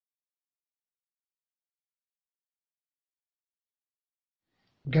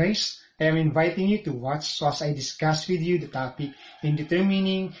Guys, I am inviting you to watch as I discuss with you the topic in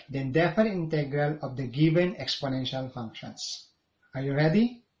determining the indefinite integral of the given exponential functions. Are you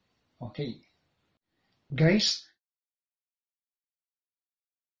ready? Okay. Guys,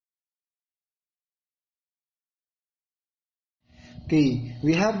 okay,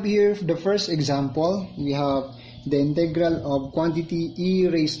 we have here the first example. We have the integral of quantity e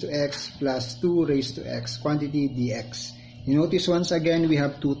raised to x plus 2 raised to x, quantity dx. You notice once again we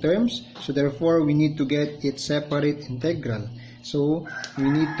have two terms, so therefore we need to get its separate integral. So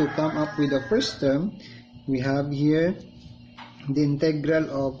we need to come up with the first term. We have here the integral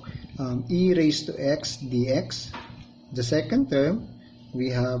of e raised to x dx. The second term,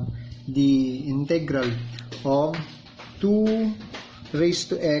 we have the integral of 2 raised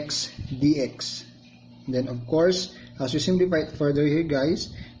to x dx. Then of course, as we simplify it further here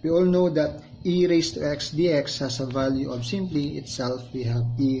guys, we all know that e raised to x dx has a value of simply itself, we have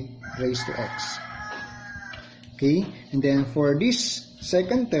e raised to x. Okay, and then for this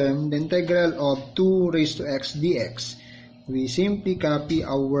second term, the integral of 2 raised to x dx, we simply copy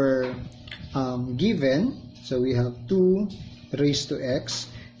our given. So we have 2 raised to x.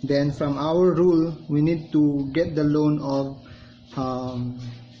 Then from our rule, we need to get the ln of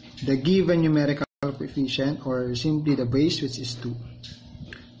the given numerical coefficient, or simply the base, which is 2.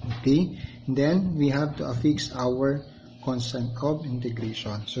 Okay, and then we have to affix our constant of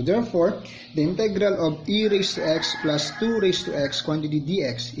integration. So therefore, the integral of e raised to x plus 2 raised to x quantity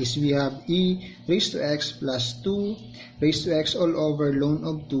dx is we have e raised to x plus 2 raised to x all over ln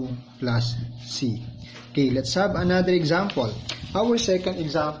of 2 plus c. Okay, let's have another example. Our second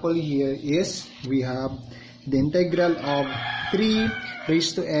example here is we have the integral of 3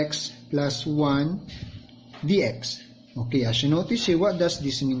 raised to x plus 1 dx. Okay, as you notice here, what does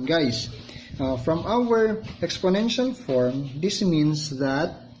this mean, guys? From our exponential form, this means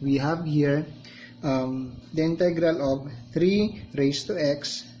that we have here the integral of 3 raised to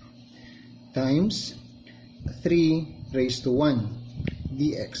x times 3 raised to 1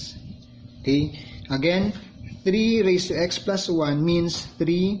 dx. Okay, again, 3 raised to x plus 1 means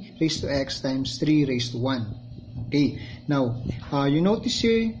 3 raised to x times 3 raised to 1. Okay, now you notice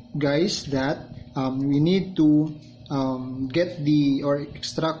here guys that we need to get the, or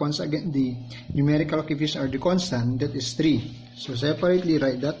extract once again the numerical coefficient or the constant, that is 3. So separately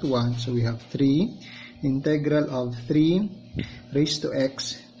write that one. So we have 3 integral of 3 raised to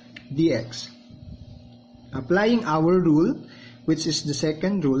x dx. Applying our rule, which is the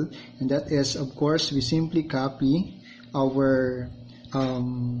second rule, and that is of course we simply copy our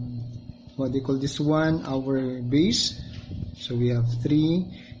what they call this one, our base. So we have 3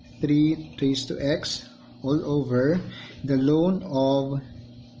 raised to x all over the ln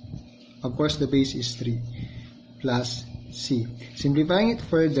of course the base is 3 plus c. Simplifying it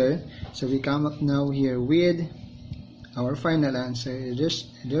further, so we come up now here with our final answer.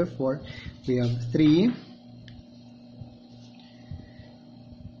 Therefore we have 3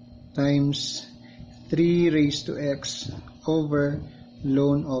 times 3 raised to x over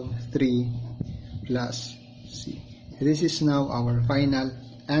ln of 3 plus c. This is now our final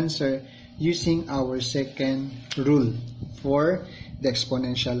answer using our second rule for the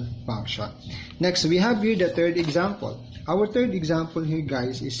exponential function. Next, we have here the third example. Our third example here,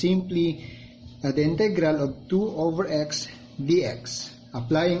 guys, is simply the integral of 2 over x dx.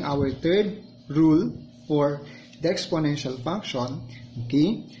 Applying our third rule for the exponential function.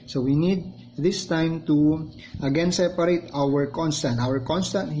 Okay, so we need this time to again separate our constant. Our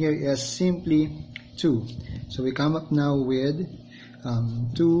constant here is simply 2. So we come up now with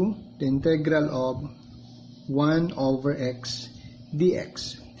 2, the integral of 1 over x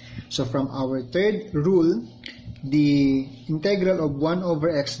dx. So from our third rule, the integral of 1 over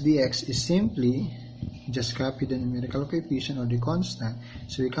x dx is simply just copy the numerical coefficient or the constant.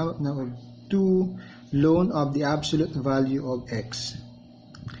 So we come up now with 2 ln of the absolute value of x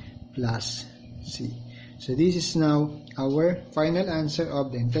plus c. So this is now our final answer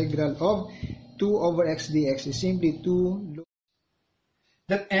of the integral of 2 over x dx is simply 2.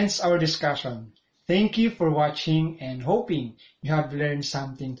 that ends our discussion. Thank you for watching and hoping you have learned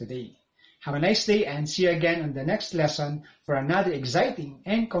something today. Have a nice day and see you again on the next lesson for another exciting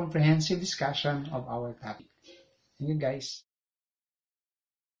and comprehensive discussion of our topic. Thank you guys.